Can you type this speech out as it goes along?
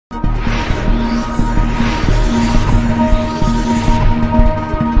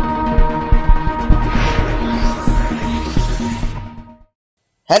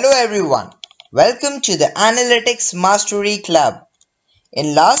Hello everyone, welcome to the Analytics Mastery Club.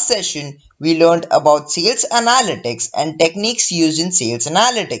 In last session, we learned about sales analytics and techniques used in sales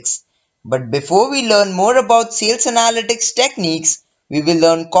analytics. But before we learn more about sales analytics techniques, we will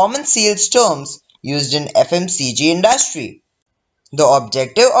learn common sales terms used in FMCG industry. The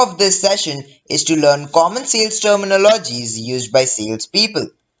objective of this session is to learn common sales terminologies used by salespeople.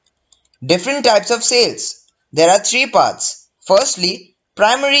 Different types of sales. There are three parts. Firstly,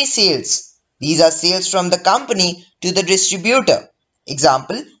 primary sales. These are sales from the company to the distributor.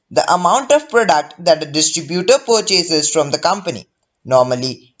 Example, the amount of product that a distributor purchases from the company.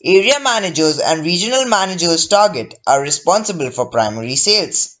 Normally, area managers and regional managers target are responsible for primary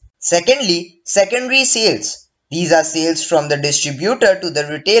sales. Secondly, secondary sales. These are sales from the distributor to the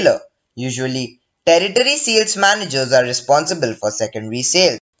retailer. Usually, territory sales managers are responsible for secondary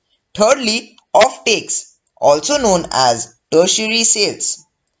sales. Thirdly, offtakes, also known as tertiary sales.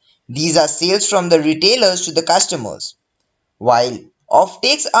 These are sales from the retailers to the customers. While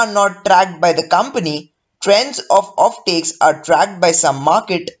offtakes are not tracked by the company, trends of offtakes are tracked by some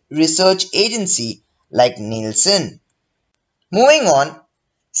market research agency like Nielsen. Moving on,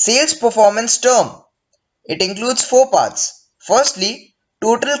 sales performance term. It includes four parts. Firstly,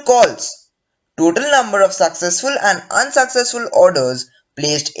 total calls. Total number of successful and unsuccessful orders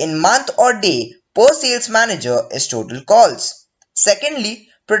placed in month or day per sales manager is total calls. Secondly,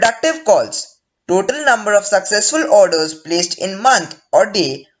 productive calls. Total number of successful orders placed in month or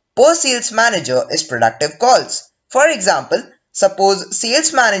day per sales manager is productive calls. For example, suppose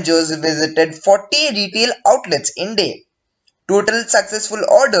sales managers visited 40 retail outlets in day. Total successful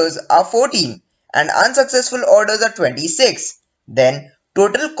orders are 14 and unsuccessful orders are 26. Then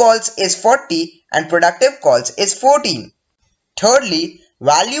total calls is 40 and productive calls is 14. Thirdly,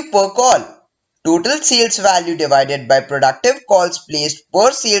 value per call. Total sales value divided by productive calls placed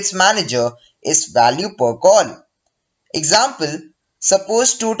per sales manager is value per call. Example,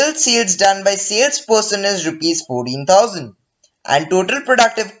 suppose total sales done by salesperson is rupees 14,000 and total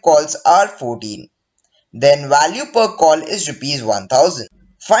productive calls are 14. Then value per call is rupees 1000.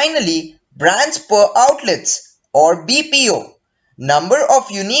 Finally, brands per outlets or BPO. Number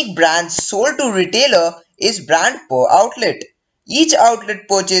of unique brands sold to retailer is brand per outlet. Each outlet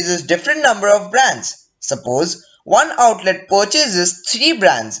purchases different number of brands. Suppose one outlet purchases 3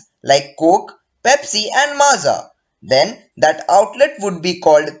 brands like Coke, Pepsi and Maaza. Then that outlet would be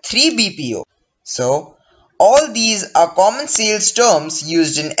called 3 BPO. So, all these are common sales terms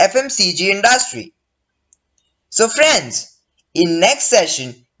used in FMCG industry. So friends, in next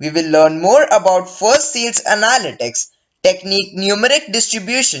session, we will learn more about first sales analytics, technique numeric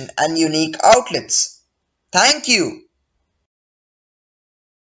distribution and unique outlets. Thank you.